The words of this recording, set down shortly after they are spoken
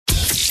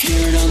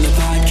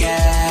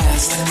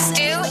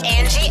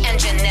Angie and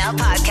Janelle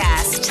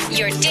podcast.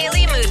 Your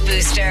daily mood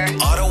booster.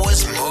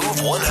 Ottawa's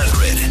Move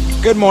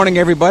 100. Good morning,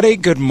 everybody.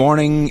 Good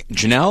morning,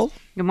 Janelle.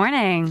 Good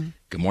morning.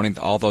 Good morning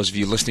to all those of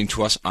you listening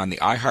to us on the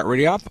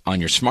iHeartRadio app, on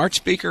your smart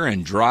speaker,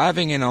 and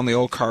driving in on the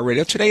old car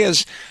radio. Today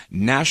is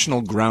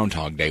National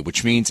Groundhog Day,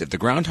 which means if the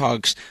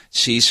groundhog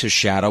sees his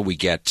shadow, we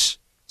get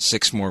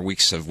 6 more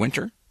weeks of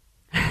winter.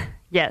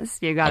 Yes,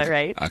 you got it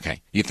right.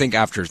 Okay. You'd think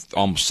after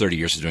almost 30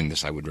 years of doing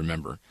this, I would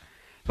remember.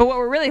 But what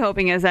we're really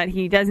hoping is that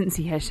he doesn't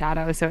see his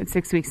shadow, so it's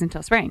 6 weeks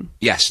until spring.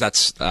 Yes,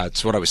 that's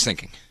what I was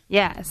thinking.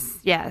 Yes.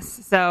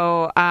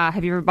 So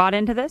have you ever bought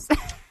into this?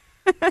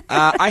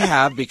 I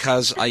have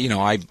because,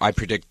 I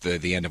predict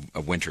the end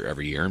of winter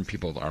every year, and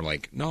people are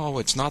like, no,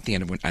 it's not the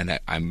end of winter. And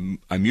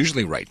I'm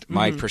usually right.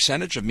 My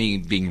percentage of me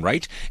being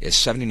right is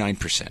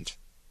 79%.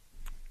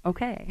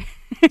 Okay.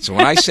 So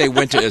when I say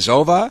winter is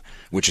over,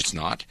 which it's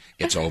not,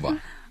 it's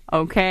over.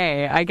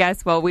 Okay, I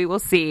guess, well, we will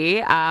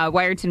see.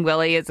 Wiarton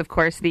Willie is, of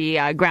course,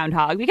 the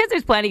groundhog, because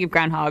there's plenty of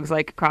groundhogs,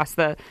 like,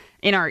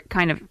 in our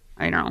kind of,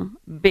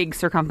 big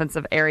circumference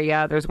of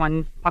area. There's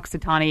one,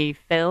 Puxatawny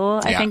Phil,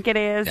 I think it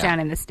is,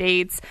 down in the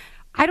States.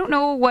 I don't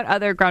know what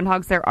other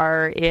groundhogs there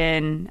are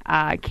in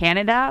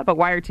Canada, but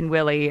Wiarton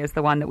Willie is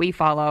the one that we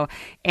follow.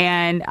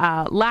 And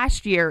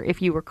last year,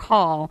 if you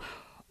recall,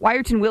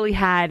 Wiarton Willie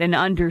had an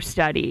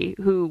understudy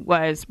who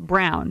was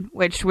brown,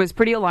 which was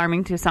pretty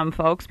alarming to some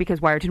folks because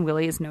Wiarton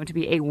Willie is known to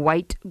be a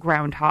white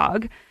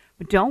groundhog.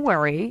 But don't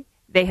worry,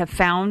 they have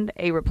found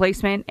a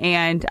replacement,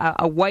 and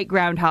a white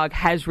groundhog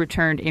has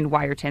returned in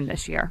Wiarton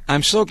this year.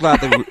 I'm so glad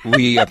that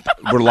we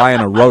rely on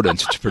a rodent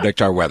to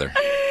predict our weather.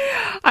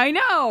 I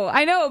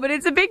know, but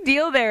it's a big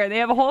deal there. They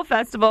have a whole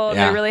festival.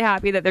 Yeah. They're really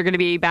happy that they're going to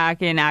be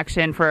back in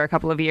action for a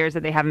couple of years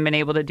that they haven't been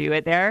able to do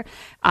it there.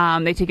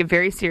 They take it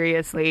very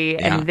seriously.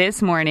 Yeah. And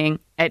this morning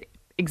at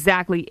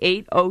exactly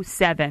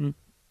 8:07,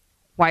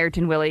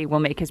 Wiarton Willie will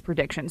make his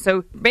prediction.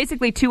 So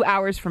basically 2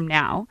 hours from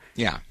now,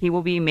 he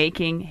will be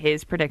making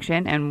his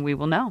prediction, and we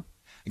will know.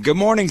 Good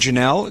morning,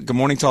 Janelle. Good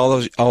morning to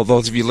all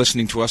those of you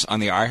listening to us on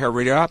the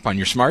iHeartRadio app, on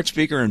your smart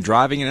speaker, and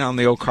driving in on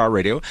the old car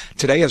radio.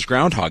 Today is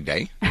Groundhog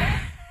Day.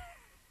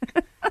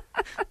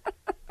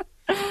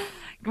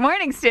 Good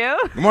morning, Stu.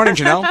 Good morning,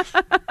 Janelle.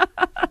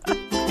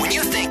 When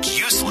you think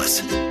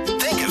useless,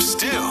 think of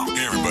Stu.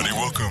 Hey, everybody,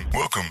 welcome.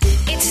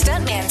 It's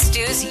Stuntman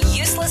Stu's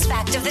Useless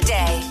Fact of the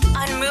Day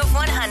on Move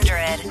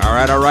 100. All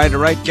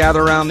right.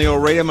 Gather around the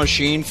old radio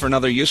machine for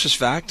another useless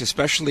fact,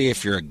 especially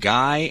if you're a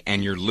guy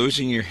and you're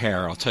losing your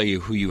hair. I'll tell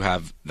you who you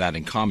have that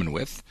in common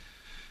with.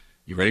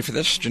 You ready for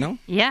this, Janelle?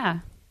 Yeah.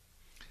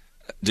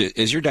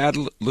 Is your dad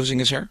losing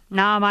his hair?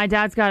 No, my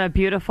dad's got a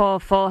beautiful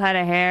full head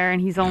of hair,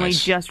 and he's only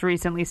just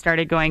recently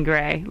started going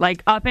gray.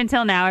 Like, up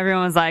until now,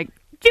 everyone was like,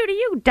 Judy,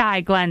 you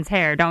dye Glenn's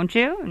hair, don't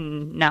you?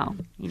 And no,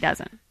 he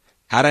doesn't.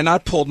 Had I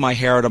not pulled my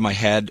hair out of my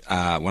head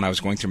when I was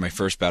going through my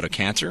first bout of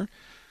cancer,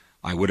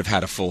 I would have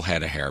had a full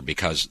head of hair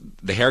because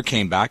the hair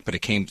came back, but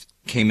it came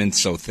in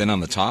so thin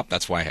on the top.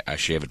 That's why I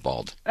shave it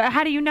bald.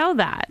 How do you know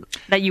that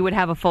you would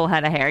have a full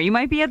head of hair? You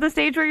might be at the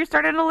stage where you're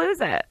starting to lose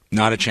it.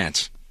 Not a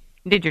chance.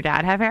 Did your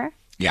dad have hair?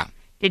 Yeah.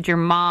 Did the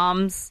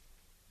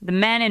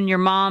men in your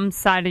mom's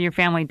side of your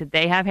family, did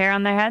they have hair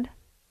on their head?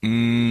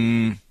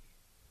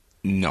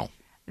 No.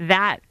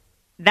 That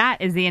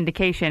is the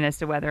indication as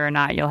to whether or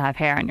not you'll have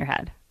hair on your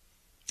head.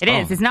 It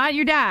is. It's not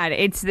your dad.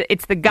 It's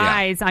the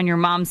guys on your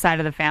mom's side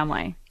of the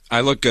family.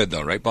 I look good,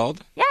 though, right,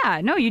 bald?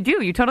 Yeah, no, you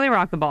do. You totally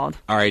rock the bald.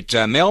 All right,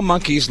 male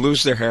monkeys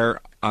lose their hair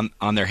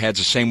on their heads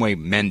the same way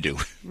men do.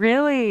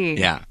 Really?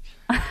 Yeah.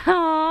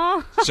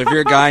 Aww. So if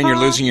you're a guy and you're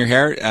losing your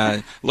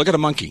hair, look at a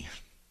monkey.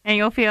 And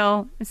you'll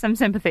feel some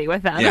sympathy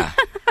with them. Yeah.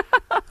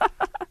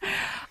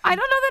 I don't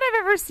know that I've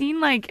ever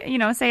seen,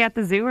 say at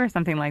the zoo or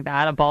something like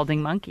that, a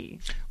balding monkey.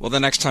 Well,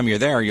 the next time you're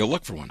there, you'll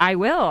look for one. I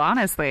will,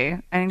 honestly.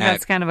 I think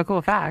that's kind of a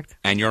cool fact.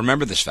 And you'll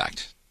remember this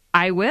fact.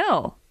 I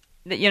will.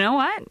 You know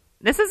what?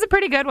 This is a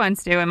pretty good one,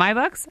 Stu, in my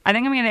books. I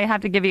think I'm going to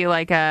have to give you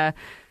like an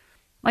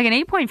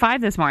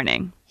 8.5 this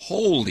morning.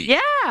 Holy.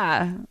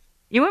 Yeah.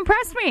 You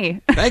impressed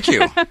me. Thank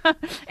you.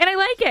 And I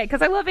like it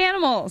because I love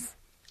animals.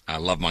 I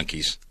love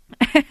monkeys.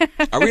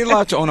 Are we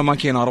allowed to own a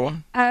monkey in Ottawa?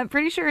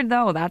 Pretty sure,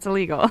 though, that's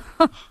illegal.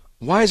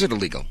 Why is it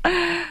illegal?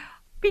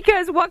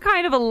 Because what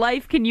kind of a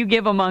life can you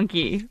give a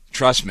monkey?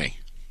 Trust me.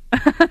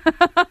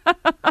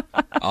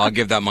 I'll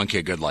give that monkey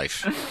a good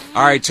life.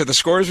 All right, so the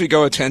scores we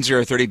go at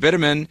 10-0-30.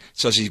 Bitterman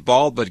says he's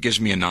bald, but gives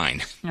me a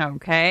 9.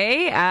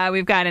 Okay,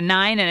 we've got a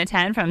 9 and a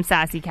 10 from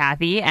Sassy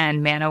Kathy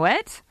and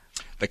Manawit.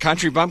 The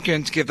Country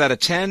Bumpkins give that a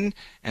 10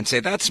 and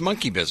say that's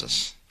monkey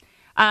business.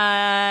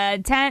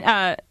 10.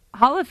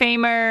 Hall of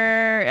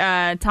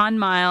Famer Ton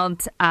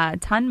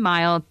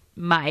Mild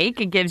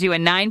Mike gives you a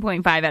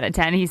 9.5 out of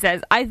 10. He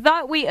says, I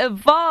thought we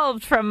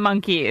evolved from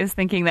monkeys,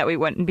 thinking that we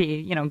wouldn't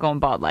be, going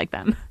bald like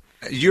them.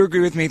 Do you agree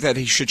with me that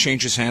he should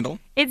change his handle?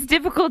 It's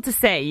difficult to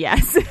say,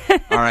 yes.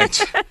 All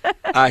right.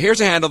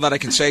 Here's a handle that I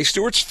can say.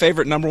 Stuart's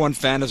favorite number one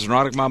fan is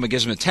Erotic Mama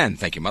gives him a 10.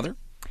 Thank you, Mother.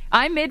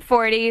 I'm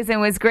mid-40s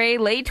and was gray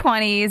late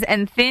 20s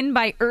and thin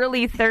by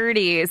early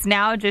 30s.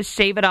 Now just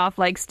shave it off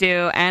like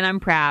Stu, and I'm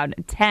proud.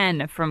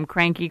 10 from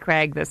Cranky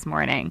Craig this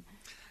morning.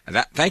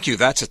 Thank you.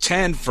 That's a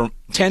 10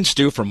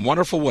 Stu from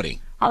Wonderful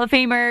Woody. Hall of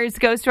Famers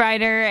Ghost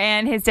Rider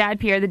and his dad,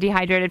 Pierre, the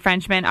dehydrated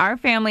Frenchman. Our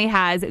family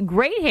has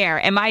great hair,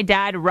 and my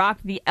dad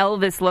rocked the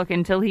Elvis look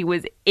until he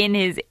was in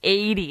his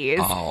 80s.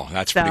 Oh,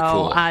 that's pretty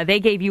cool. They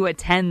gave you a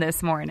 10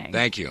 this morning.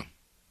 Thank you.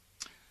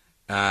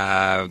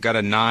 Got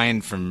a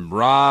 9 from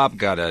Rob.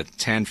 Got a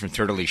 10 from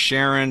Turtley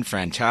Sharon.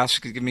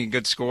 Fantastic. Give me a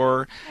good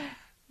score.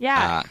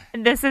 Yeah,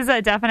 this is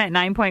a definite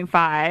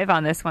 9.5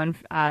 on this one.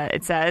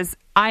 It says,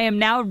 I am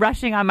now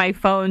rushing on my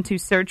phone to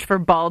search for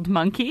bald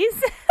monkeys.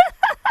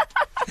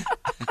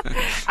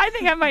 I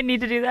think I might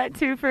need to do that,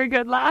 too, for a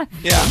good laugh.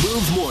 Yeah.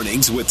 Move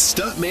Mornings with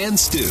Stuntman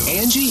Stu,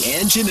 Angie,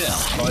 and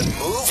Janelle on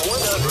Move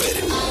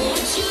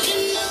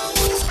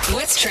 100.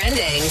 What's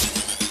trending?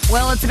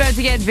 Well, it's about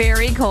to get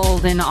very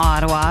cold in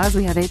Ottawa as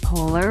we have a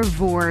polar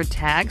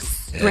vortex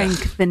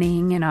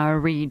strengthening in our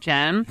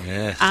region.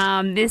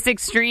 This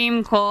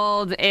extreme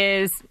cold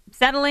is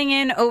settling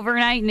in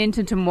overnight and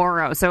into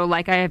tomorrow. So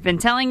like I have been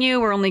telling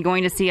you, we're only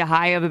going to see a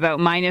high of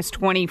about minus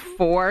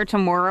 24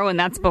 tomorrow, and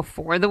that's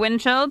before the wind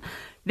chill.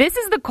 This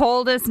is the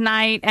coldest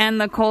night and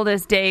the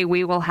coldest day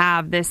we will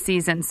have this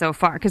season so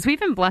far, because we've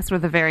been blessed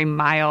with a very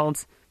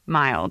mild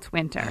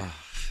winter.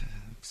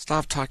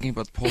 Stop talking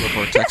about the polar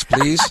vortex,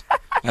 please.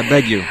 I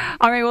beg you.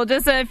 All right, well,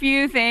 just a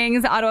few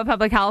things. Ottawa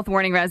Public Health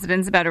warning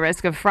residents about a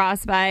risk of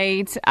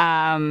frostbite.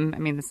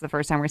 This is the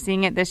first time we're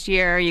seeing it this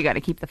year. You got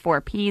to keep the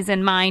 4 Ps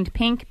in mind: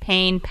 pink,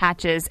 pain,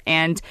 patches,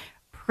 and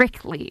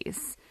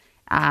pricklies.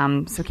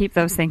 So keep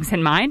those things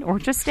in mind, or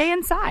just stay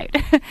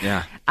inside.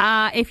 Yeah.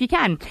 If you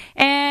can.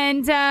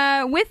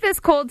 And with this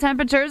cold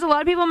temperatures, a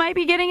lot of people might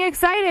be getting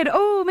excited.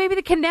 Oh, maybe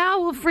the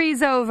canal will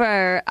freeze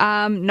over.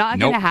 Not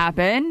going to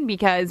happen,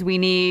 because we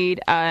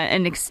need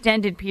an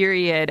extended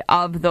period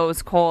of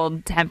those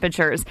cold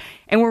temperatures.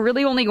 And we're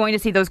really only going to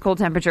see those cold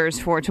temperatures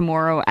for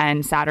tomorrow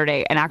and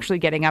Saturday, and actually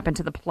getting up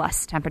into the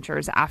plus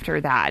temperatures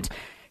after that.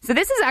 So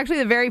this is actually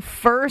the very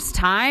first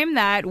time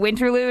that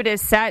Winterlude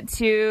is set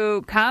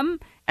to come,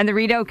 and the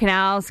Rideau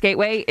Canal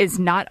Skateway is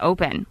not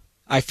open.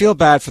 I feel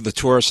bad for the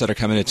tourists that are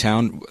coming to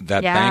town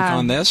that bank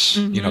on this.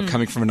 Mm-hmm. You know,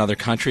 coming from another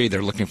country,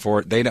 they're looking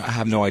for it. They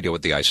have no idea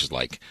what the ice is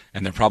like.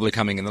 And they're probably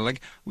coming and they're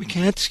like, we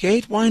can't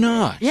skate? Why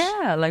not?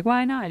 Yeah, like,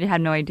 why not? You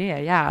had no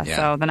idea, yeah.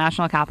 So the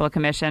National Capital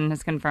Commission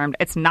has confirmed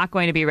it's not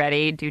going to be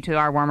ready due to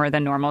our warmer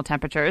than normal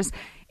temperatures.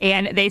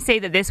 And they say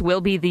that this will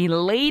be the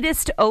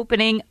latest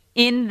opening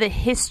in the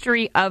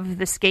history of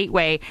the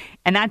Skateway.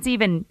 And that's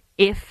even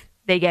if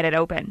they get it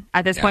open.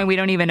 At this point, we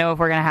don't even know if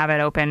we're going to have it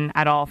open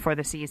at all for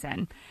the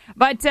season.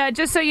 But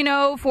just so you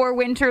know, for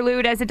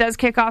Winterlude, as it does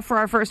kick off for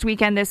our first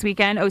weekend this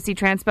weekend, OC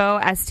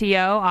Transpo,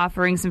 STO,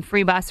 offering some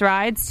free bus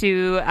rides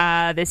to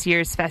this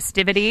year's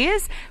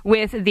festivities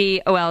with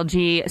the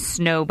OLG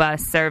Snow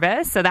Bus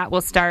service. So that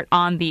will start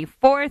on the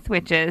 4th,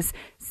 which is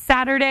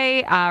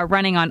Saturday,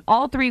 running on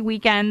all 3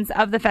 weekends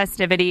of the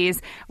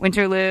festivities.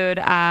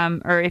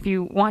 Winterlude, or if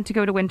you want to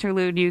go to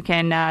Winterlude, you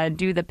can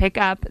do the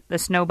pickup, the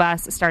snow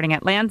bus starting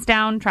at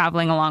Lansdowne,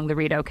 traveling along the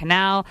Rideau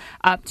Canal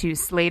up to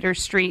Slater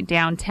Street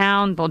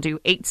downtown. They'll do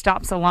 8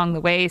 stops along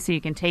the way, so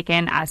you can take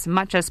in as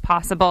much as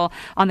possible.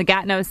 On the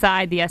Gatineau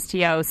side, the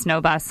STO snow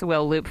bus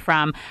will loop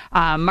from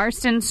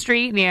Marston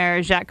Street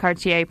near Jacques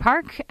Cartier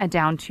Park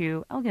down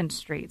to Elgin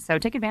Street. So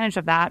take advantage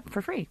of that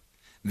for free.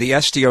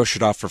 The STO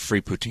should offer free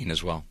poutine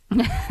as well.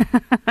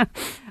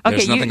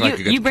 Okay,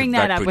 you bring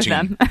that up poutine.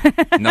 with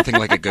them. Nothing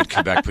like a good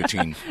Quebec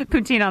poutine.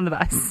 Poutine on the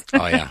bus.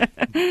 Oh, yeah.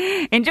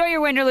 Enjoy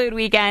your Winterlude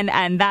weekend,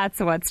 and that's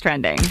what's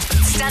trending.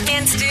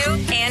 Stuntman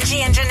Stu,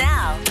 Angie, and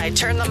Janelle. I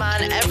turn them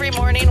on every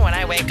morning when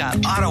I wake up.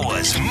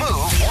 Ottawa's Move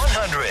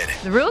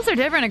 100. The rules are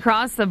different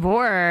across the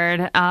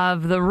board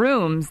of the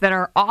rooms that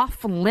are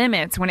off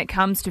limits when it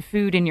comes to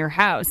food in your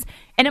house.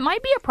 And it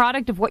might be a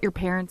product of what your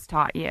parents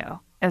taught you,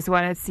 is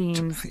what it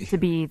seems to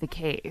be the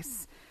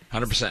case.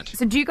 100%.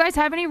 So do you guys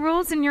have any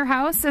rules in your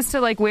house as to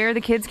like where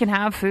the kids can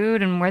have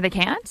food and where they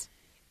can't?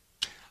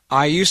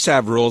 I used to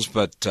have rules,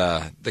 but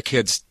the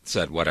kids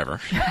said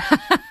whatever.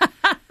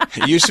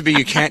 It used to be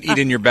you can't eat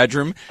in your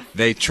bedroom.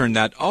 They turned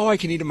that, I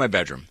can eat in my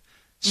bedroom.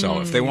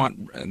 So if they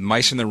want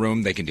mice in the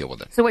room, they can deal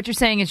with it. So what you're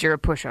saying is you're a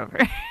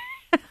pushover.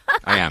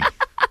 I am.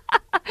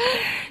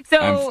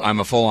 So I'm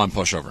a full-on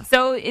pushover.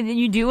 So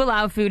you do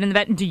allow food in the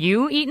bed. Do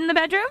you eat in the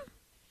bedroom?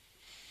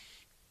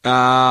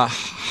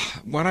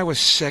 When I was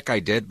sick, I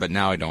did, but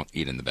now I don't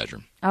eat in the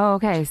bedroom. Oh,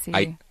 okay.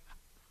 See,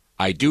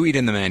 I do eat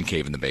in the man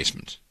cave in the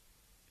basement.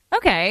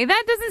 Okay,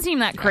 that doesn't seem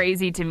that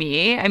crazy to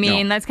me. I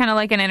mean, that's kind of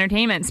like an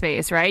entertainment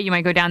space, right? You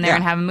might go down there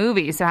and have a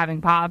movie, so having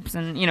pops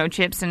and,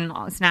 chips and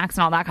snacks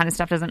and all that kind of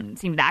stuff doesn't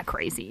seem that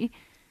crazy.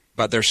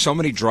 But there's so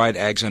many dried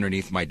eggs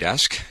underneath my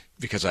desk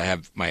because I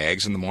have my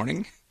eggs in the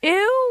morning.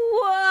 Ew!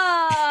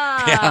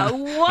 Yeah,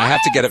 what? I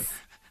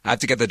have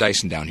to get the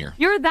Dyson down here.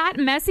 You're that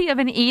messy of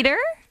an eater?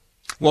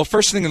 Well,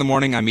 first thing in the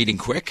morning, I'm eating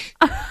quick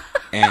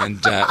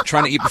and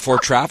trying to eat before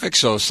traffic,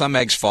 so some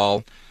eggs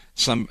fall.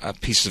 some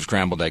pieces of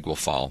scrambled egg will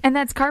fall. And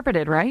that's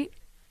carpeted, right?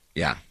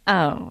 Yeah.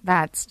 Oh,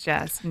 that's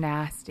just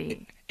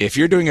nasty. If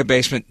you're doing a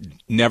basement,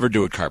 never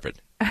do it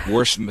carpet.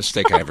 Worst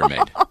mistake I ever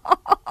made.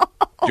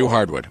 Do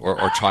hardwood or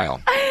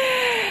tile.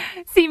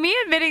 See, me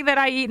admitting that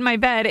I eat in my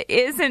bed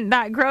isn't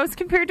that gross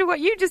compared to what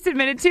you just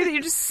admitted to, that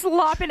you're just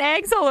slopping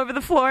eggs all over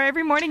the floor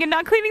every morning and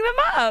not cleaning them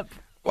up.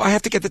 Well, I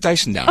have to get the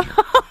Dyson down here.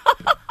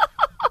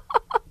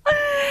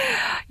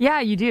 Yeah,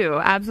 you do.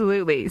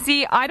 Absolutely.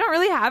 See, I don't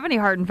really have any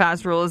hard and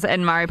fast rules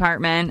in my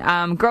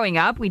apartment. Growing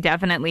up, we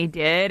definitely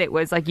did. It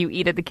was like you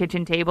eat at the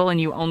kitchen table and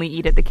you only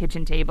eat at the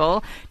kitchen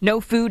table. No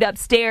food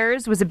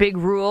upstairs was a big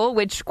rule,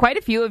 which quite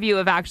a few of you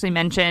have actually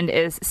mentioned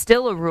is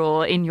still a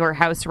rule in your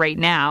house right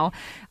now.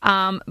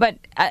 But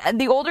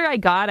the older I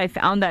got, I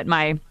found that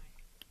my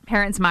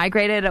parents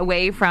migrated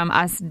away from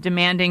us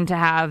demanding to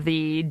have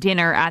the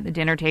dinner at the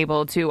dinner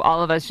table to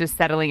all of us just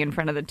settling in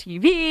front of the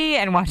TV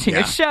and watching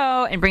a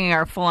show and bringing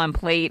our full-on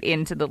plate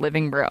into the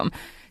living room.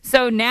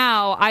 So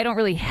now I don't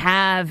really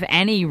have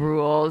any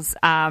rules.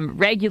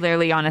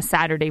 Regularly on a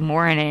Saturday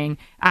morning,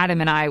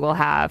 Adam and I will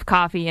have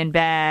coffee in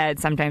bed.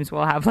 Sometimes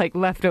we'll have like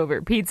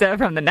leftover pizza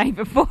from the night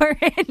before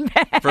in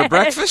bed. For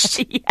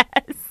breakfast?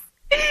 Yes.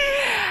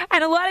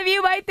 And a lot of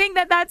you might think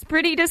that that's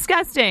pretty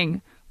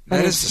disgusting.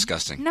 That is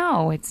disgusting.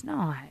 No, it's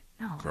not.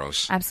 No.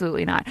 Gross.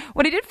 Absolutely not.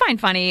 What I did find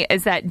funny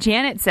is that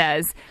Janet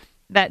says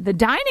that the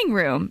dining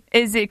room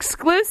is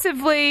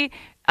exclusively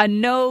a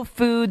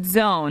no-food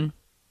zone.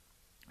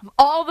 Of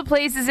all the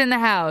places in the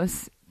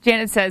house,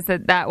 Janet says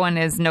that one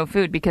is no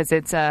food because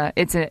it's a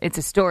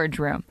storage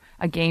room,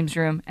 a games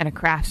room, and a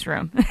crafts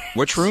room.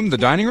 Which room? The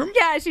dining room?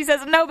 Yeah, she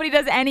says nobody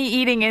does any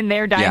eating in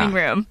their dining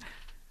room.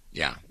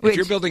 Yeah. If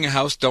you're building a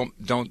house, don't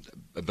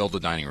build a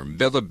dining room.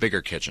 Build a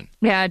bigger kitchen.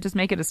 Yeah, just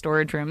make it a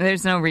storage room.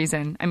 There's no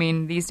reason. I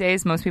mean, these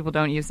days, most people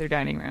don't use their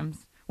dining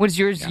rooms. What is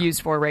yours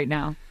used for right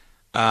now?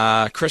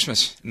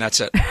 Christmas, and that's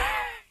it.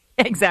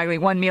 Exactly.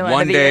 One meal out of the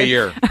One day a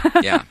year.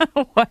 Yeah.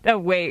 What a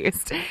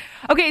waste.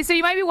 Okay, so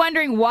you might be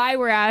wondering why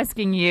we're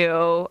asking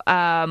you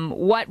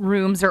what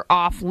rooms are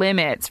off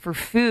limits for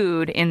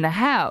food in the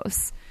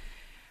house.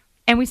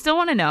 And we still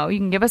want to know. You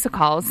can give us a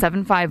call,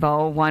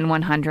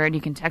 750-1100.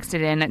 You can text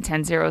it in at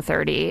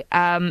 10030.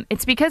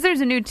 It's because there's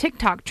a new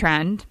TikTok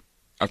trend.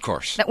 Of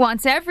course. That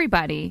wants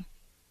everybody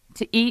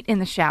to eat in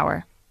the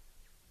shower.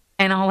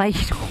 And I'll let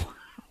you know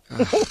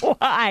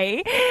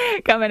why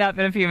coming up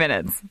in a few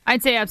minutes.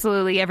 I'd say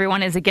absolutely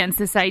everyone is against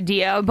this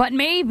idea, but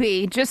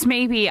maybe, just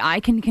maybe,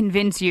 I can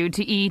convince you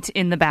to eat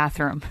in the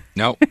bathroom.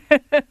 No.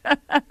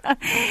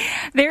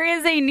 There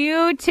is a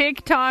new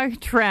TikTok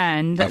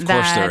trend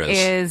that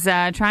is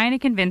trying to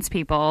convince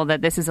people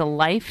that this is a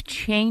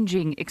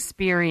life-changing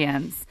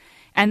experience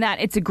and that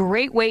it's a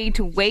great way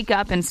to wake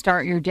up and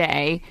start your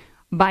day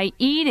by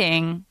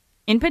eating,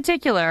 in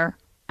particular,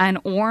 an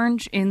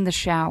orange in the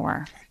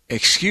shower.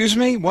 Excuse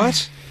me?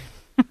 What?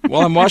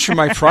 While I'm washing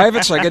my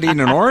privates, I get to eat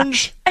an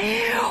orange?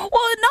 Well,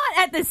 not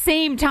at the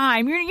same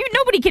time.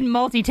 Nobody can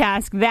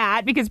multitask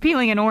that because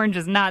peeling an orange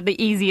is not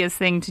the easiest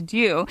thing to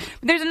do.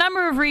 But there's a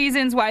number of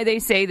reasons why they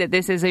say that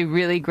this is a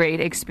really great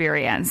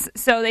experience.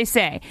 So they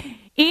say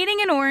eating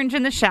an orange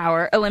in the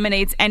shower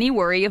eliminates any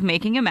worry of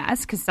making a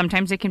mess because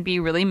sometimes it can be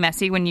really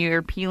messy when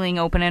you're peeling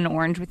open an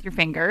orange with your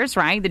fingers,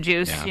 right? The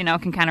juice,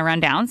 can kind of run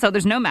down. So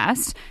there's no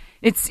mess.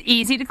 It's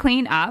easy to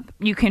clean up.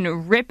 You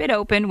can rip it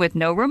open with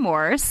no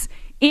remorse.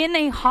 In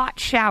a hot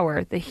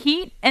shower, the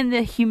heat and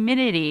the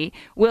humidity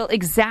will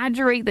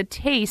exaggerate the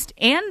taste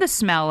and the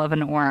smell of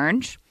an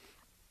orange.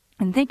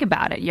 And think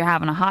about it. You're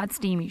having a hot,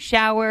 steamy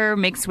shower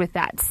mixed with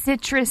that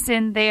citrus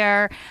in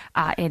there.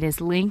 It is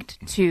linked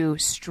to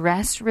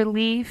stress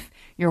relief.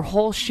 Your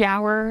whole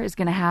shower is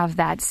going to have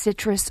that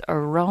citrus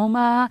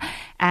aroma,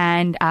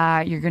 and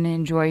you're going to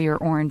enjoy your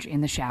orange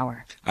in the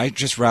shower. I'd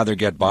just rather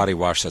get body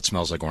wash that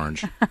smells like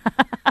orange.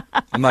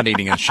 I'm not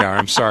eating in the shower.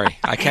 I'm sorry.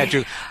 I can't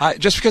do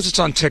just because it's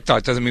on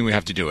TikTok doesn't mean we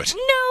have to do it.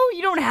 No,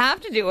 you don't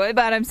have to do it,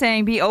 but I'm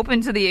saying be open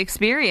to the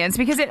experience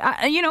because it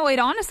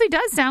honestly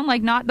does sound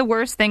like not the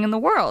worst thing in the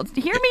world.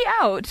 Hear me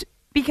out,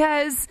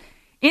 because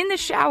in the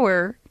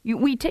shower,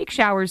 we take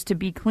showers to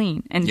be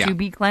clean and to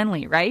be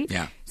cleanly, right?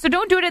 Yeah. So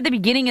don't do it at the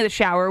beginning of the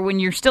shower when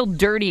you're still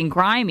dirty and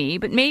grimy,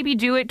 but maybe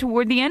do it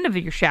toward the end of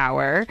your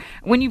shower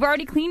when you've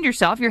already cleaned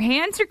yourself. Your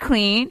hands are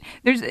clean.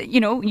 There's,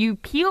 you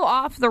peel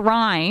off the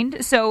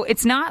rind, so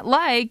it's not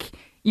like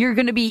you're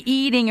going to be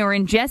eating or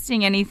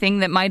ingesting anything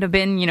that might have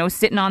been,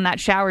 sitting on that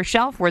shower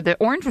shelf where the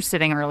orange was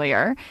sitting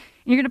earlier.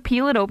 You're going to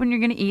peel it open. You're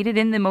going to eat it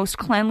in the most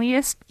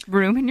cleanliest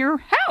room in your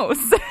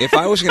house. If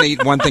I was going to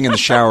eat one thing in the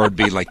shower, it would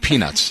be like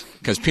peanuts.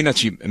 Because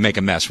peanuts, you make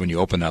a mess when you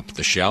open up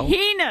the shell.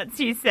 Peanuts,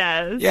 he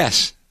says.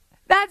 Yes.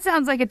 That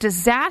sounds like a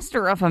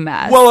disaster of a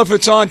mess. Well, if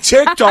it's on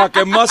TikTok,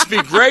 it must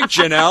be great,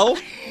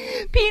 Janelle.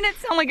 Peanuts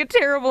sound like a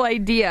terrible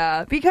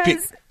idea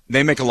because...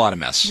 They make a lot of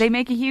mess. They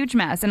make a huge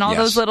mess, and all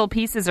those little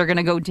pieces are going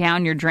to go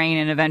down your drain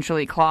and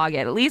eventually clog it.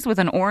 At least with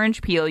an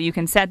orange peel, you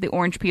can set the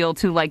orange peel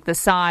to like the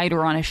side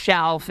or on a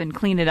shelf and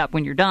clean it up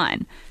when you're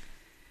done.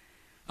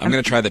 I'm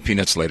going to try the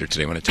peanuts later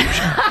today when I take a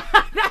shower.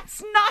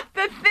 That's not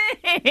the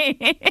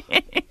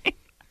thing.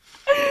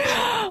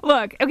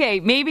 Look, okay,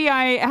 maybe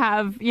I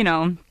have,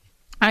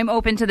 I'm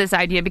open to this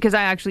idea because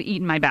I actually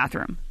eat in my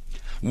bathroom.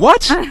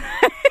 What? Yeah.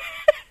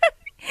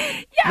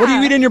 What do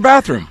you eat in your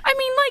bathroom? I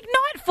mean, like,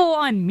 not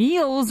full-on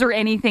meals or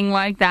anything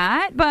like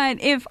that,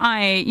 but if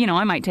I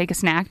might take a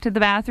snack to the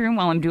bathroom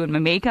while I'm doing my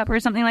makeup or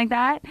something like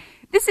that.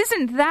 This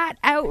isn't that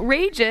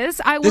outrageous.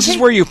 This is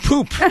where you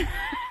poop. You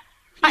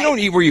don't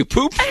eat where you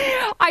poop.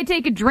 I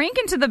take a drink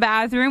into the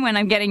bathroom when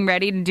I'm getting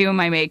ready to do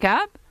my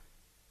makeup.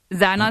 Is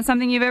that not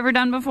something you've ever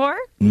done before?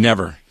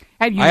 Never.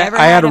 Have you ever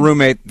I had a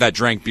roommate that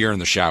drank beer in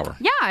the shower.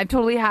 Yeah, I've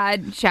totally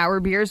had shower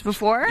beers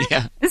before.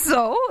 Yeah.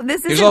 So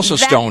this is. He's also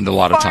stoned a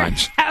lot of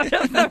times. Out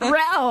of the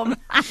realm.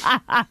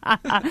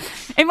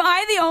 Am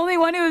I the only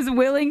one who is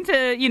willing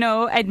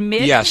to,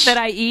 admit that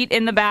I eat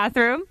in the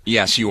bathroom?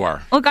 Yes, you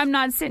are. Look, I'm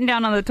not sitting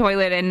down on the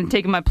toilet and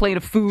taking my plate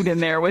of food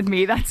in there with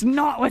me. That's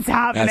not what's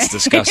happening. That's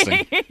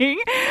disgusting.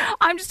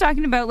 I'm just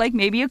talking about like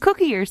maybe a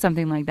cookie or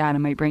something like that. I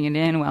might bring it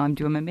in while I'm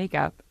doing my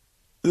makeup.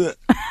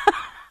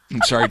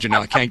 I'm sorry,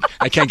 Janelle.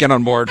 I can't get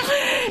on board.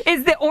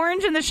 Is the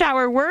orange in the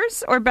shower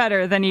worse or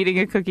better than eating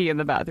a cookie in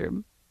the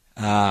bathroom?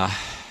 The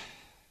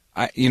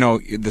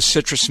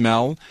citrus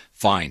smell,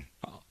 fine.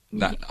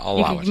 I'll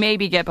allow it.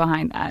 Maybe get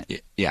behind that.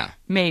 Yeah.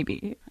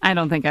 Maybe. I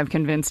don't think I've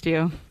convinced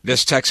you.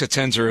 This text at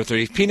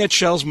 10:30. Peanut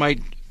shells might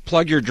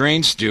plug your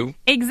drains, Stu.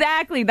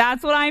 Exactly.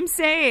 That's what I'm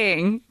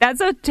saying. That's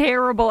a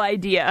terrible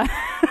idea.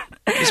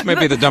 This may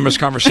be the dumbest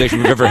conversation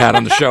we've ever had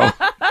on the show.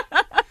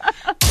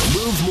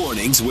 Move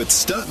Mornings with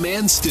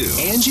Stuntman Stu,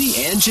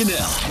 Angie, and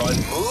Janelle on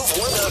Move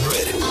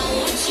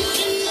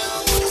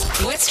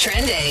 100. What's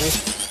trending?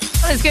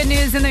 Well, there's good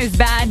news and there's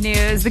bad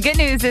news. The good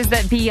news is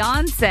that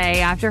Beyonce,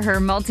 after her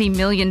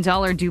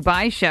multi-million-dollar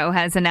Dubai show,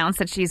 has announced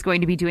that she's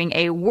going to be doing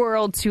a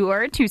world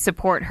tour to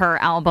support her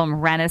album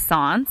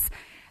Renaissance.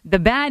 The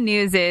bad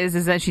news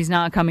is that she's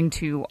not coming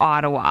to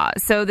Ottawa.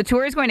 So the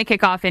tour is going to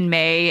kick off in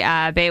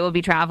May. Bey will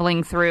be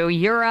traveling through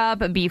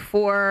Europe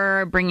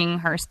before bringing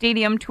her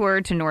stadium tour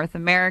to North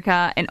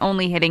America and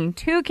only hitting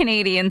 2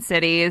 Canadian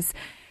cities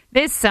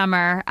this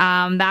summer.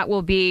 That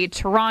will be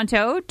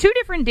Toronto. 2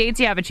 different dates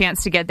you have a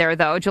chance to get there,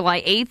 though.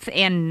 July 8th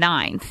and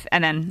 9th.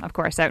 And then, of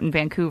course, out in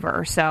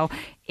Vancouver. So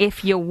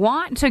if you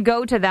want to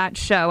go to that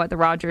show at the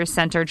Rogers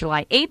Centre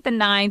July 8th and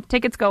 9th,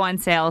 tickets go on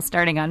sale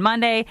starting on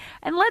Monday.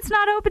 And let's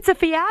not hope it's a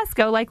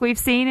fiasco like we've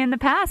seen in the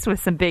past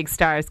with some big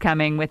stars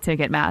coming with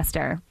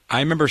Ticketmaster. I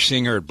remember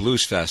seeing her at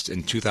Blues Fest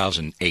in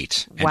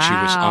 2008. And she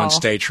was on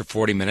stage for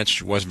 40 minutes.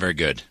 She wasn't very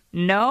good.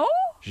 No?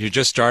 She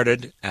just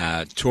started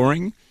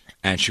touring.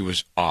 And she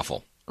was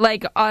awful.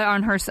 Like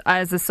on her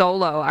as a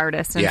solo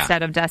artist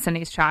instead of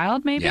Destiny's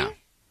Child, maybe? Yeah.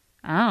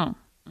 Oh,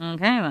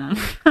 okay then.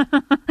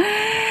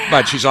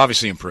 But she's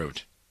obviously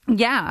improved.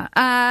 Yeah.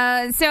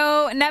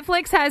 So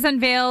Netflix has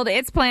unveiled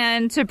its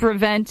plan to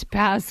prevent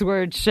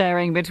password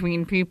sharing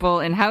between people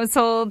in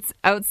households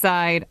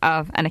outside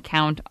of an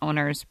account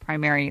owner's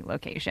primary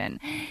location.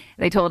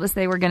 They told us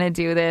they were going to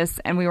do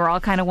this, and we were all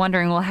kind of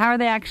wondering, well, how are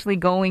they actually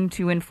going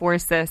to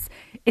enforce this?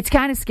 It's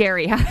kind of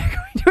scary how they're going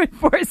to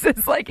enforce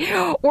this. Like,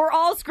 we're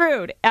all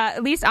screwed.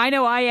 At least I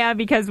know I am,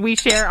 because we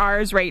share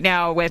ours right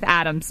now with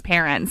Adam's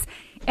parents.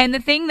 And the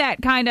thing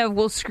that kind of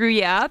will screw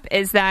you up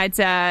is that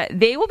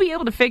they will be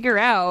able to figure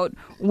out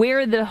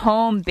where the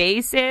home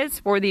base is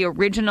for the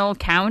original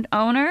account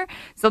owner.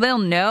 So they'll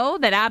know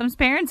that Adam's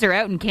parents are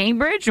out in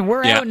Cambridge and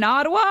we're out in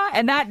Ottawa,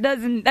 and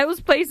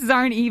those places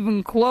aren't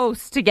even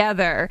close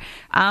together.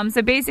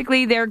 So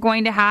basically they're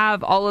going to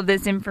have all of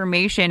this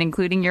information,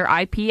 including your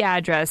IP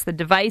address, the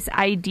device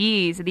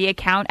IDs, the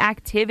account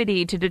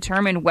activity, to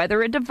determine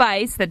whether a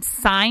device that's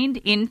signed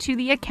into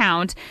the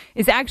account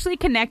is actually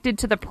connected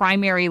to the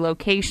primary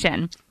location.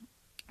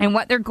 And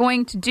what they're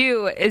going to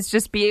do is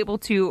just be able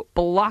to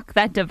block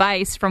that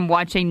device from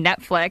watching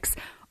Netflix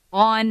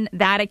on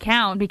that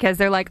account, because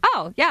they're like,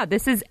 oh, yeah,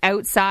 this is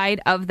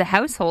outside of the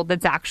household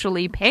that's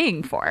actually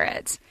paying for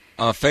it.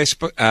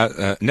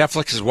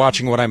 Netflix is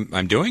watching what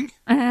I'm doing?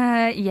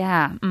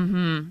 Yeah.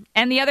 Mm-hmm.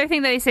 And the other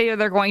thing that they say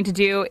they're going to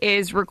do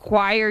is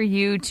require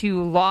you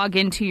to log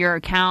into your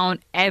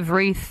account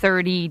every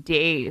 30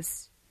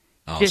 days.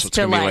 Oh, so it's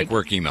going to be like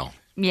work email.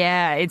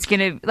 Yeah, it's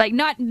going to, like,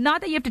 not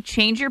that you have to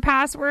change your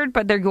password,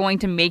 but they're going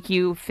to make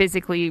you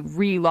physically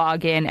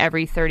re-log in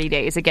every 30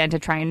 days, again, to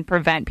try and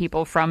prevent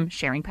people from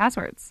sharing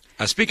passwords.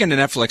 Speaking of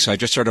Netflix, I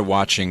just started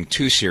watching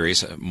 2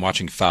 series. I'm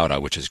watching Fauda,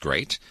 which is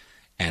great,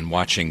 and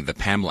watching the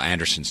Pamela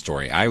Anderson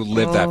story. I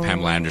lived that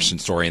Pamela Anderson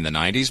story in the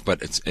 90s,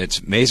 but it's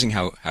amazing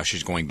how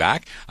she's going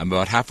back. I'm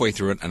about halfway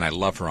through it, and I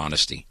love her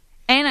honesty.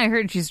 And I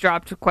heard she's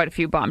dropped quite a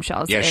few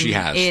bombshells she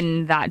has.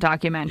 In that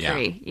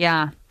documentary.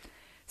 Yeah.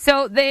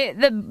 So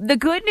the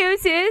good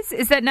news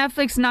is that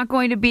Netflix is not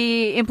going to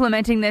be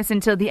implementing this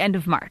until the end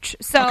of March.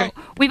 So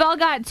we've all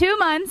got 2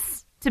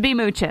 months to be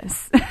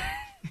mooches.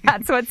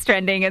 That's what's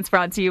trending. It's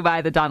brought to you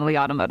by the Donnelly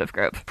Automotive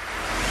Group.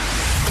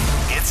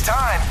 It's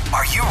time.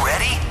 Are you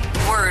ready?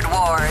 Word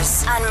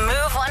Wars on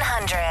Move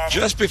 100.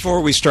 Just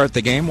before we start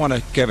the game, I want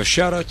to give a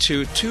shout out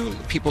to 2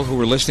 people who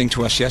were listening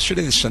to us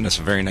yesterday. They sent us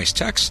a very nice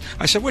text.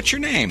 I said, "What's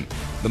your name?"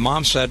 The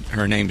mom said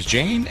her name's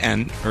Jane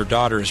and her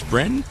daughter is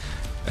Bryn.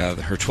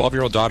 Her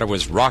 12-year-old daughter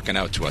was rocking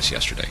out to us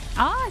yesterday.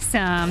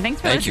 Awesome.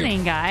 Thanks for Thank you.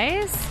 listening,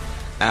 guys.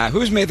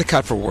 Who's made the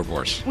cut for Word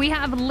Wars? We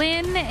have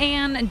Lynn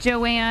and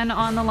Joanne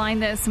on the line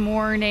this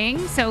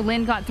morning. So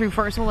Lynn got through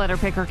first. We'll let her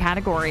pick her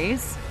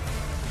categories.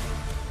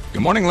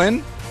 Good morning,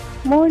 Lynn.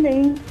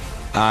 Morning.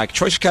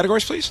 Choice of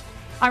categories, please.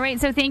 All right,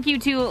 so thank you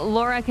to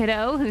Laura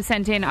Cadeau, who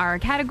sent in our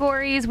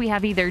categories. We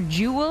have either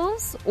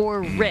jewels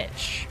or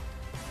rich.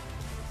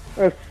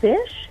 Or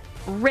fish?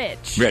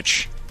 Rich.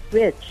 Rich.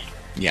 Rich.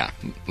 Yeah,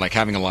 like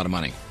having a lot of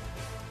money.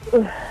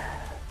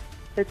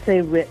 Let's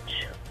say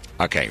rich.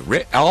 Okay,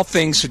 all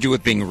things to do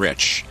with being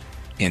rich.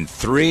 In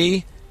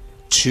 3,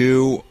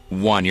 2,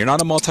 1. You're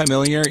not a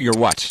multimillionaire. You're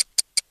what?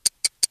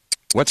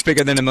 What's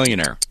bigger than a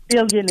millionaire?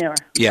 Billionaire.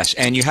 Yes,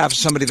 and you have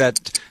somebody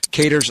that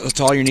caters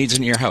to all your needs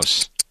in your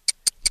house.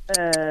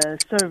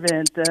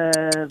 Servant.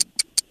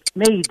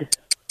 Maid.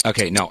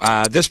 Okay, no.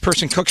 This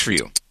person cooks for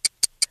you.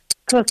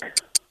 Cook.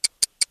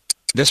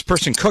 This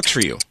person cooks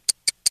for you.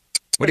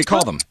 What do you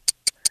call them?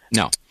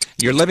 No.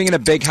 You're living in a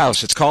big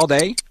house. It's called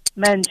a?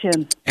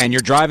 Mansion. And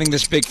you're driving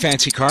this big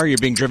fancy car. You're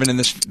being driven in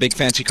this big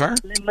fancy car?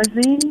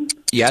 Limousine.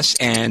 Yes,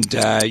 and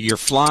you're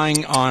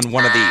flying on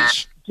one of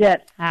these.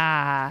 Jet.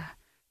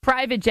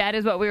 Private jet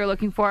is what we were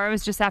looking for. It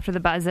was just after the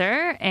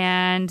buzzer.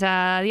 And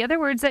the other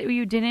words that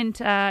you didn't,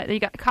 that you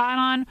got caught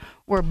on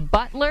were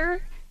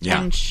butler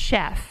and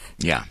chef.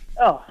 Yeah.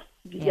 Oh,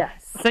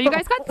 yes. So you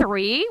guys got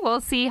 3.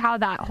 We'll see how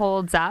that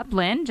holds up.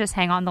 Lynn, just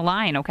hang on the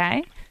line,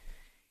 okay?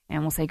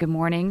 And we'll say good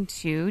morning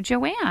to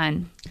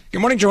Joanne. Good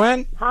morning,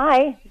 Joanne.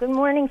 Hi. Good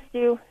morning,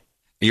 Stu.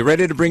 Are you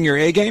ready to bring your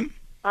A game?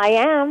 I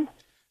am.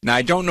 Now,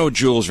 I don't know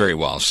Jules very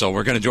well, so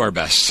we're going to do our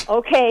best.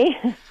 Okay.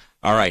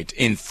 All right.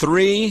 In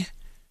 3,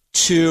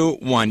 2,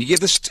 1. You give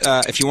this,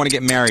 if you want to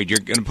get married, you're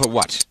going to put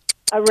what?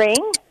 A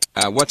ring.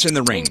 What's in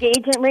the ring?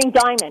 Engagement ring,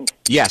 diamond.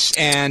 Yes,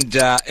 and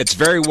it's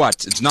very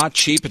what? It's not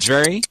cheap. It's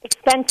very?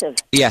 Expensive.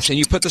 Yes, and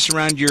you put this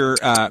around your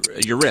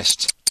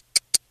wrist.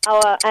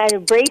 And a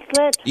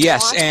bracelet.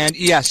 Yes,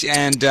 watch.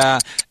 and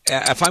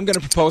if I'm going to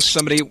propose to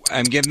somebody,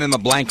 I'm giving them a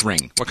blank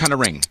ring. What kind of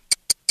ring?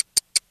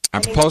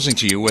 I'm proposing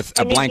to you with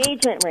a blank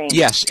engagement ring.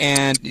 Yes,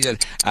 and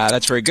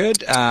that's very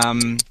good.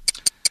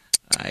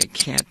 I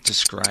can't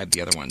describe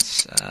the other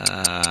ones.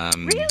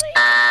 Really?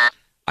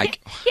 I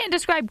can't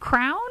describe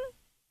crown?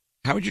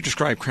 How would you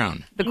describe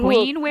crown? The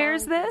queen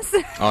wears this?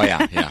 Oh,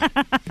 yeah.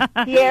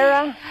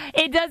 Tiara.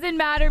 It doesn't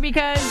matter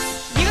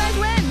because you guys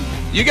win.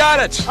 You got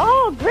it.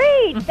 Oh,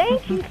 great.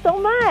 Thank you so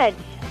much.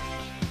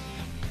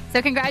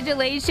 So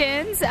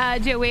congratulations,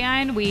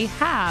 Joanne. We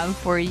have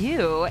for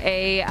you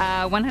a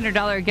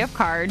 $100 gift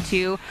card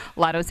to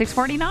Lotto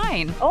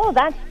 649. Oh,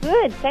 that's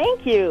good.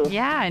 Thank you.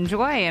 Yeah,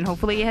 enjoy, and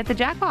hopefully you hit the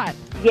jackpot.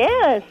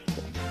 Yes.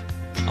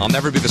 I'll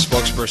never be the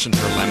spokesperson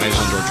for La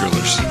Maison d'Or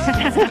Jewelers.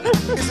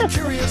 It's a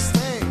curious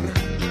thing.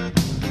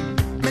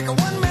 Make a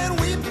one man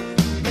weep,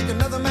 make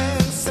another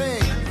man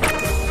sing.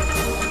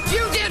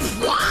 You did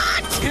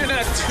what? You're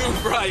not too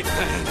bright,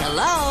 man.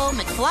 Hello,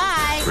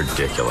 McFly.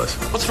 Ridiculous.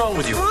 What's wrong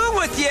with you? What's wrong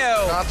with you?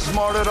 Not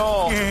smart at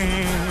all.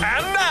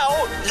 And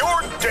now,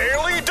 your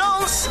daily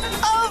dose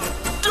of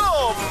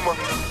dumb.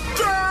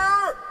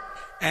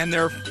 And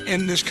they're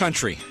in this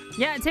country.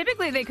 Yeah,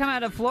 typically they come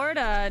out of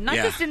Florida, not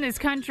just in this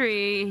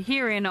country,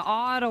 here in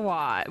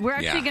Ottawa. We're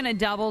actually going to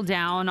double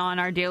down on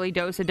our daily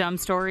dose of dumb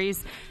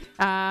stories.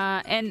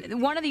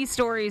 And one of these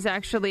stories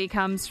actually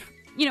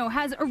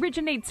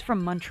originates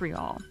from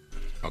Montreal.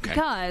 Okay.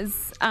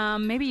 Because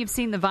maybe you've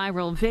seen the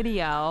viral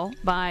video,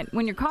 but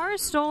when your car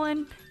is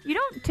stolen, you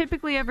don't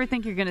typically ever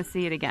think you're going to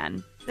see it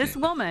again. This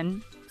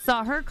woman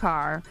saw her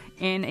car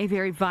in a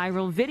very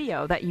viral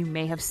video that you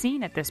may have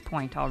seen at this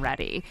point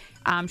already.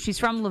 She's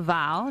from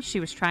Laval. She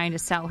was trying to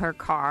sell her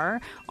car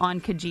on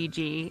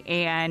Kijiji,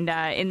 and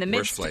in the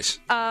midst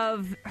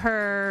of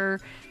her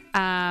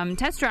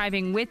test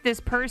driving with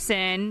this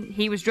person,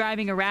 he was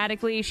driving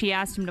erratically. She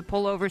asked him to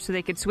pull over so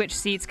they could switch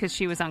seats because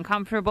she was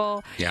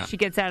uncomfortable. Yeah. She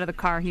gets out of the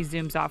car. He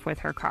zooms off with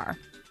her car.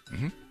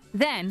 Mm-hmm.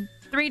 Then,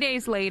 3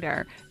 days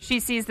later, she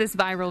sees this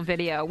viral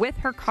video with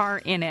her car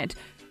in it,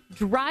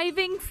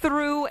 driving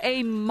through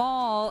a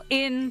mall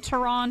in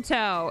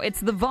Toronto.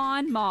 It's the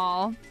Vaughan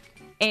Mall.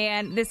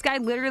 And this guy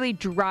literally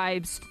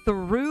drives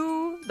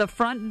through the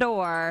front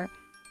door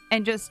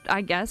and just,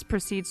 I guess,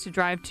 proceeds to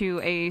drive to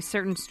a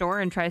certain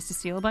store and tries to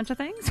steal a bunch of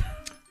things.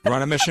 We're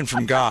on a mission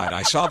from God.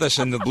 I saw this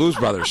in the Blues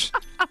Brothers.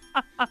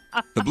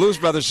 The Blues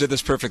Brothers did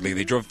this perfectly.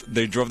 They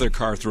drove their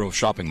car through a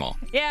shopping mall.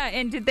 Yeah,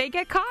 and did they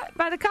get caught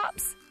by the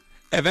cops?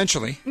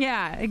 Eventually.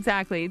 Yeah,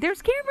 exactly.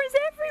 There's cameras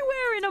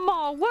everywhere in a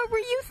mall. What were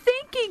you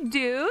thinking,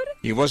 dude?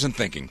 He wasn't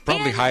thinking.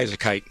 Probably high as a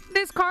kite.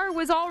 This car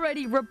was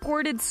already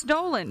reported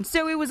stolen,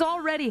 so it was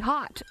already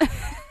hot.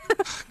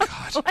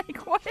 God.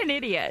 Like, what an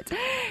idiot.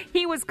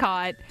 He was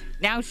caught.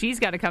 Now she's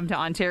got to come to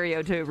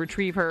Ontario to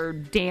retrieve her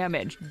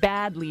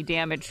badly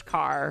damaged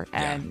car,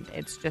 and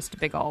it's just a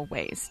big old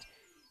waste.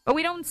 But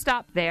we don't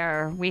stop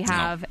there. We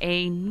have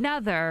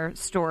another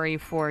story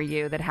for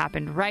you that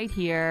happened right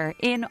here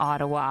in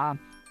Ottawa.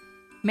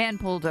 Man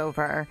pulled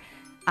over.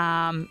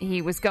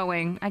 He was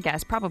going, I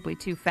guess, probably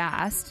too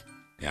fast.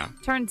 Yeah.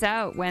 Turns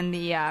out when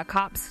the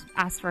cops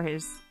asked for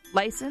his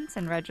license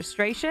and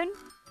registration,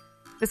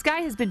 this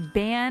guy has been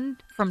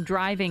banned from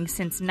driving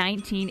since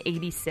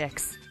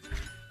 1986.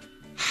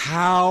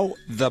 How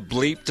the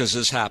bleep does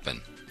this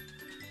happen?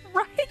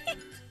 Right?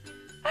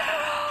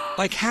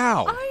 Like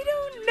how? I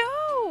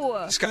don't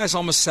know. This guy's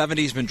almost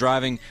 70. He's been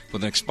driving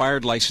with an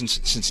expired license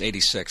since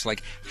 86.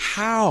 Like,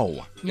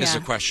 how is the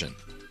question?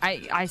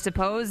 I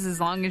suppose as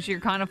long as you're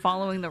kind of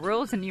following the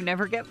rules and you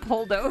never get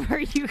pulled over,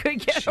 you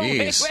could get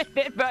away with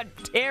it, but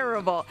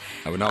terrible.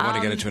 I would not want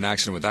to get into an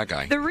accident with that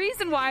guy. The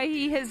reason why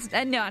he has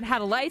not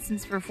had a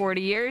license for 40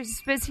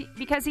 years is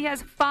because he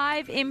has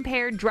 5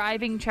 impaired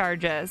driving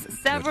charges,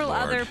 several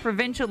other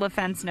provincial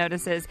offense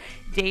notices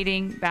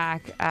dating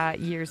back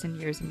years and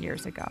years and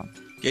years ago.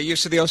 Get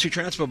used to the OC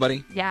Transpo,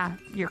 buddy. Yeah,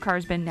 your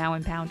car's been now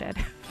impounded.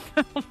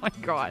 Oh my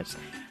gosh.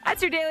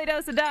 That's your Daily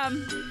Dose of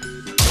Dumb.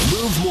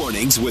 Move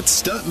Mornings with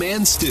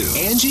Stuntman Stu,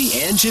 Angie,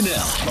 and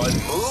Janelle on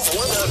Move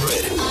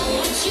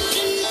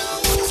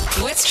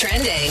 100. What's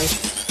trending?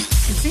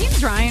 It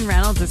seems Ryan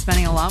Reynolds is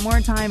spending a lot more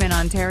time in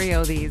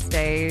Ontario these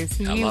days.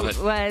 He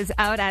was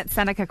out at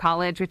Seneca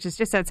College, which is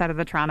just outside of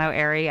the Toronto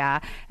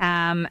area,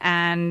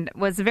 and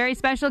was a very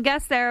special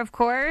guest there, of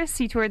course.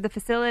 He toured the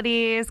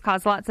facilities,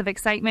 caused lots of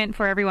excitement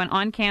for everyone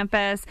on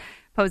campus,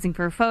 posing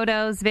for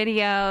photos,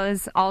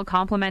 videos, all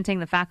complimenting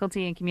the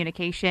faculty and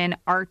communication,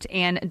 art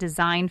and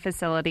design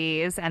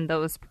facilities and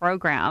those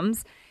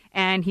programs.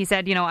 And he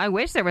said, I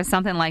wish there was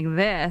something like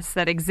this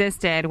that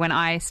existed when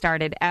I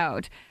started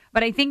out.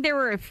 But I think there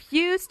were a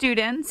few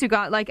students who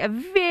got like a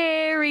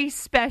very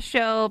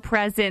special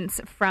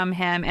presence from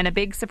him and a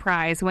big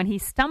surprise when he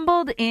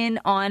stumbled in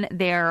on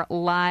their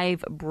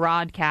live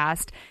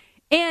broadcast.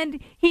 And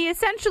he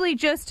essentially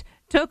just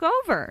took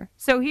over.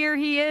 So here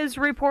he is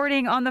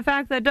reporting on the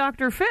fact that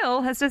Dr.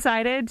 Phil has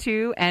decided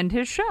to end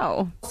his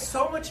show.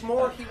 So much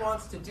more he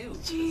wants to do.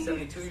 The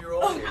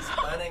 72-year-old is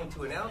planning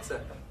to announce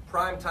a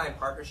primetime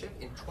partnership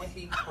in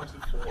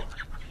 2024.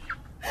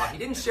 While he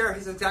didn't share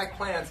his exact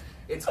plans,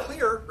 it's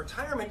clear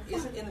retirement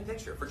isn't in the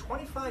picture. For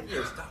 25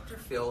 years, Dr.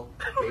 Phil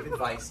gave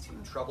advice to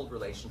troubled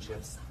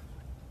relationships.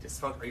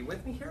 Are you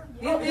with me here?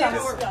 Yeah.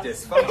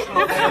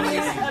 Dysfunctional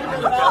families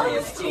and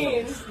rebellious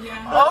teens.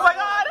 Yeah. Oh my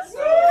God!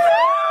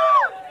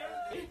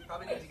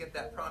 Probably need to get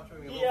that prompt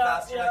moving a little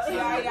faster next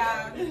time.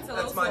 Yeah.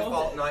 That's my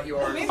fault, not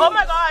yours. Oh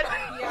my God!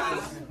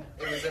 Yeah.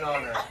 It was an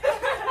honor.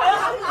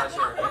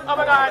 Pleasure. Oh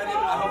my God!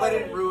 I hope I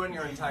didn't ruin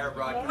your entire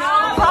broadcast.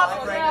 No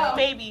problem, right,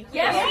 baby.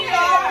 Yes,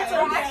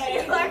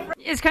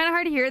 it's kind of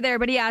hard to hear there,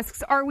 but he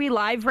asks, "Are we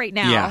live right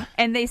now?" Yeah.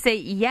 And they say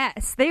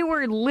yes. They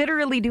were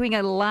literally doing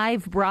a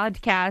live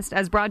broadcast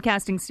as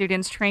broadcasting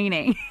students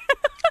training.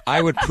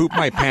 I would poop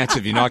my pants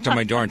if you knocked on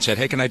my door and said,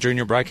 "Hey, can I join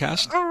your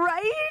broadcast?"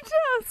 Right?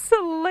 It's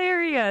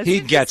hilarious. He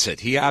gets it.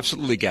 He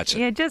absolutely gets it.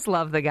 Yeah, just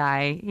love the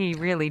guy. He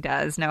really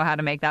does know how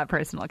to make that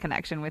personal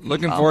connection with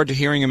Looking people. forward to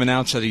hearing him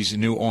announce that he's the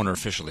new owner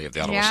officially of the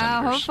Ottawa Senators.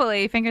 Yeah,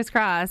 hopefully. Fingers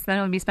crossed. Then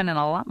he'll be spending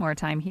a lot more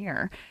time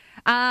here.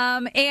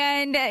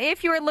 And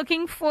if you're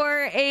looking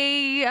for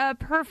a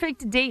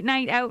perfect date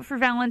night out for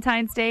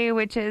Valentine's Day,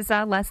 which is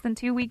less than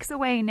 2 weeks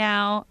away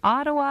now,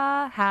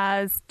 Ottawa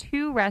has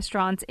 2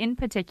 restaurants in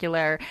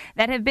particular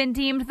that have been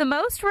deemed the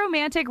most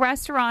romantic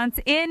restaurants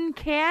in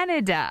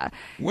Canada.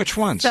 Which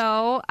ones?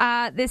 So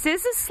this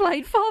is a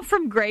slight fall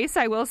from grace,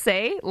 I will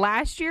say.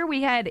 Last year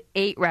we had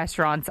 8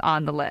 restaurants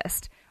on the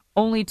list.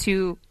 Only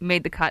 2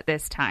 made the cut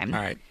this time.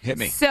 All right, hit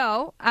me.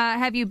 So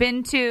have you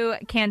been to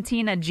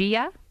Cantina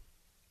Gia?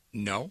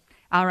 No.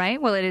 All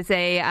right. Well, it is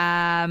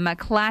a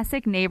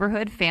classic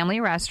neighborhood family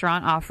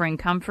restaurant offering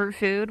comfort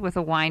food with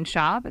a wine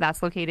shop.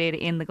 That's located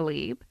in the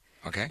Glebe.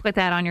 Okay. Put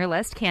that on your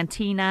list.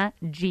 Cantina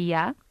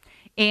Gia.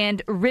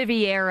 And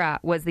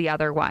Riviera was the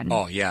other one.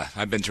 Oh, yeah.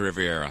 I've been to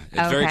Riviera.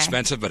 It's very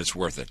expensive, but it's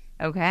worth it.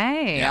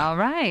 Okay. Yeah. All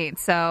right.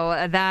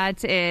 So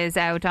that is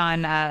out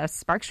on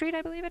Spark Street,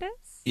 I believe it is.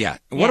 Yeah.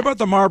 What about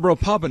the Marlborough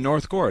Pub in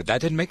North Gore?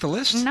 That didn't make the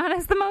list? Not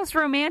as the most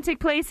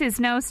romantic places,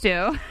 no,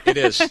 Stu. It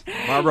is.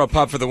 Marlborough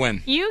Pub for the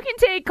win. You can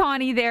take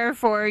Connie there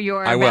for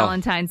your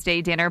Valentine's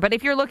Day dinner. But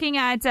if you're looking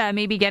at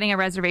maybe getting a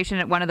reservation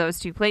at one of those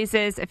 2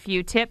 places, a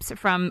few tips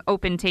from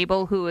Open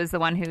Table, who is the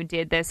one who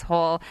did this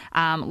whole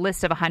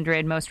list of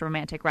 100 most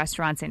romantic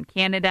restaurants in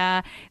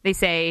Canada. They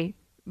say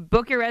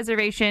book your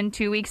reservation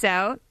 2 weeks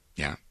out.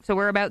 Yeah. So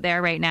we're about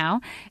there right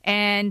now.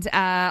 And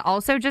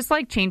also just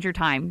like change your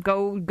time.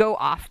 Go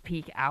off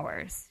peak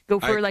hours. Go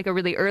for like a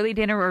really early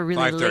dinner or a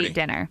really 5:30. late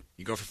dinner.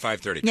 You go for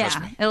 5:30. Yeah,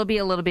 Trust me. it'll be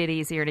a little bit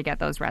easier to get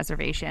those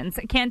reservations.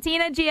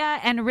 Cantina Gia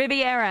and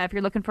Riviera if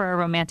you're looking for a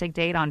romantic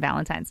date on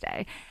Valentine's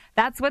Day.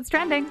 That's what's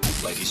trending.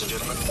 Ladies and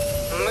gentlemen.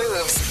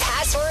 Move's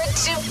password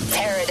to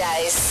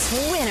paradise.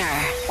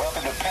 Winner.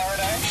 Welcome to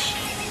paradise.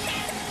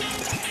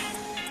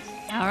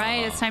 All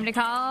right, it's time to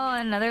call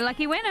another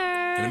lucky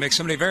winner. Gonna make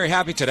somebody very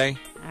happy today.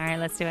 All right,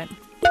 let's do it.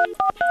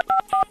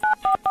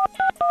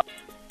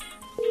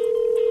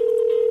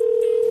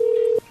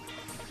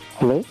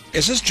 Hello?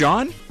 Is this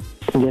John?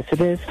 Yes, it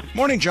is.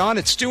 Morning, John.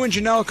 It's Stu and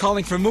Janelle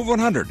calling from Move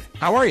 100.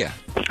 How are you?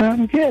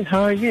 I'm good.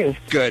 How are you?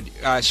 Good.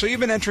 So you've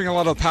been entering a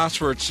lot of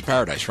passwords to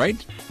Paradise,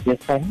 right? Yes,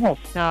 I have.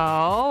 So,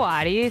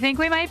 why do you think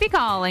we might be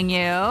calling you?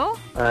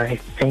 I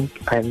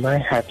think I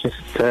might have just,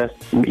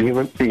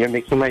 you're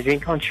making my dream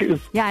come true.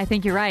 Yeah, I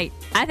think you're right.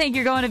 I think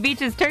you're going to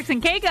Beaches, Turks,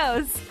 and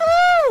Caicos.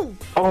 Woo!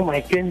 Oh,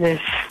 my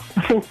goodness.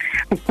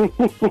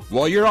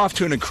 Well, you're off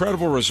to an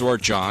incredible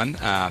resort, John.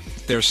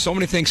 There's so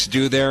many things to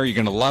do there. You're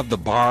going to love the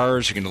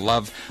bars. You're going to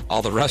love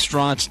all the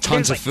restaurants,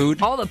 tons of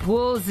food. All the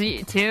pools,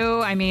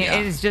 too. I mean, Yeah.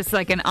 it is just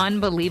like an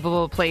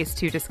unbelievable place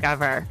to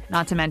discover,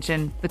 not to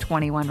mention the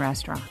 21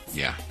 restaurants.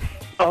 Yeah.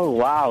 Oh,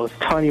 wow.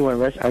 21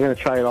 restaurants. I'm going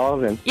to try all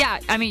of them. Yeah,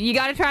 I mean, you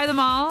got to try them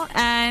all,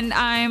 and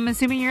I'm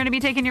assuming you're going to be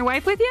taking your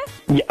wife with you?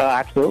 Yeah,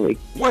 absolutely.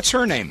 What's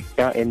her name?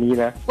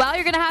 Anita. Well,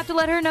 you're going to have to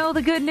let her know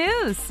the good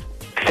news.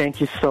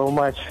 Thank you so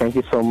much. Thank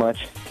you so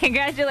much.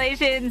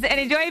 Congratulations, and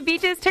enjoy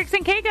Beaches, Turks,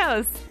 and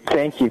Caicos.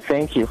 Thank you.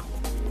 Thank you.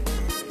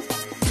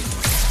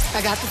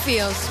 I got the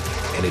feels.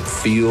 And it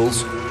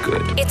feels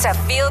good. It's a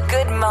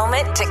feel-good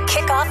moment to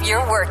kick off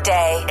your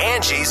workday.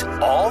 Angie's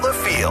All the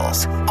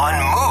Feels on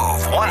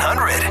Move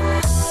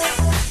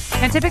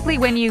 100. Now, typically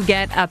when you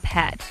get a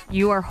pet,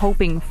 you are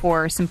hoping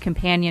for some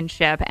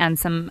companionship and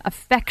some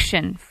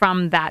affection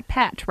from that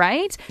pet,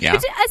 right? Yeah.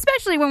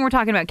 Especially when we're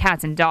talking about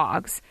cats and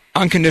dogs.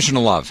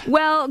 Unconditional love.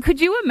 Well, could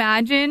you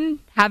imagine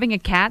having a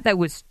cat that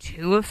was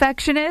too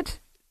affectionate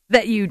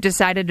that you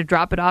decided to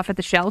drop it off at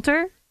the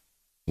shelter?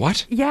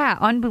 What? Yeah,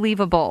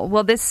 unbelievable.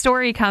 Well, this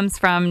story comes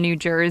from New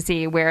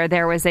Jersey, where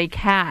there was a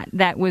cat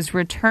that was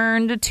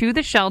returned to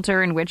the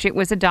shelter in which it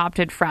was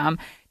adopted from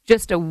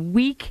just a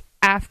week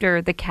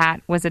after the cat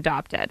was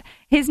adopted.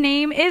 His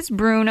name is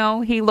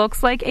Bruno. He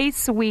looks like a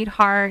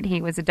sweetheart.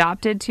 He was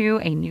adopted to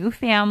a new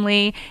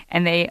family,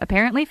 and they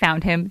apparently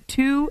found him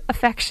too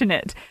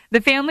affectionate.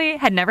 The family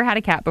had never had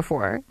a cat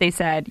before. They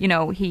said,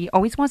 he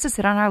always wants to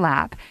sit on our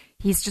lap.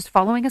 He's just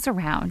following us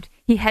around.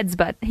 He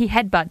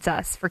headbutts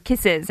us for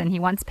kisses, and he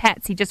wants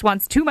pets. He just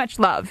wants too much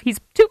love. He's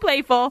too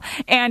playful,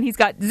 and he's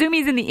got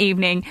zoomies in the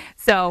evening,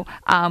 so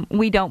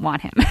we don't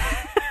want him.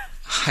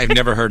 I've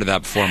never heard of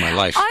that before in my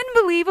life.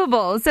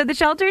 Unbelievable. So the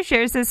shelter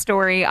shares this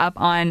story up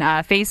on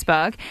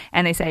Facebook,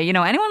 and they say,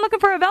 anyone looking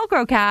for a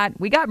Velcro cat,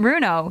 we got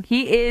Bruno.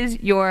 He is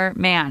your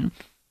man.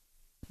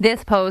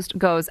 This post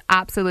goes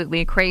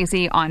absolutely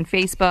crazy on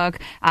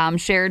Facebook,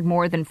 shared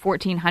more than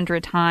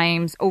 1,400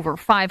 times, over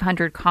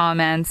 500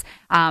 comments,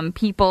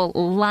 people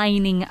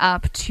lining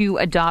up to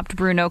adopt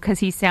Bruno because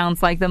he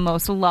sounds like the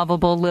most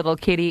lovable little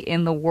kitty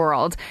in the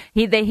world.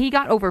 He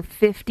got over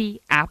 50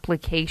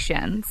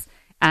 applications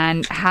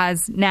and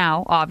has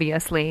now,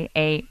 obviously,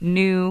 a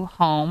new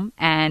home,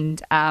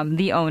 and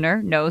the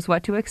owner knows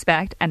what to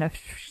expect, and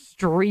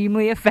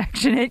extremely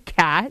affectionate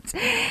cat.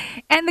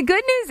 And the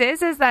good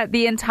news is that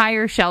the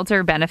entire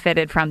shelter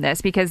benefited from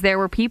this, because there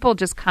were people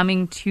just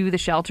coming to the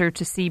shelter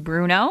to see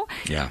Bruno.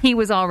 Yeah. He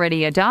was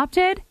already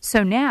adopted,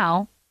 so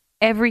now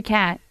every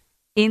cat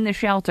in the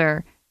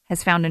shelter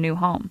has found a new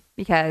home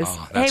because,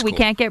 we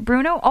can't get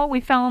Bruno. Oh, we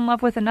fell in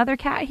love with another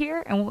cat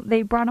here, and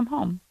they brought him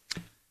home.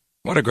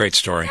 What a great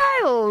story.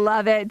 I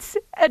love it.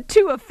 A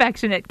too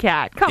affectionate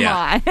cat. Come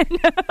on.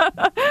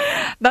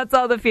 That's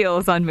all the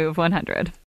feels on Move 100.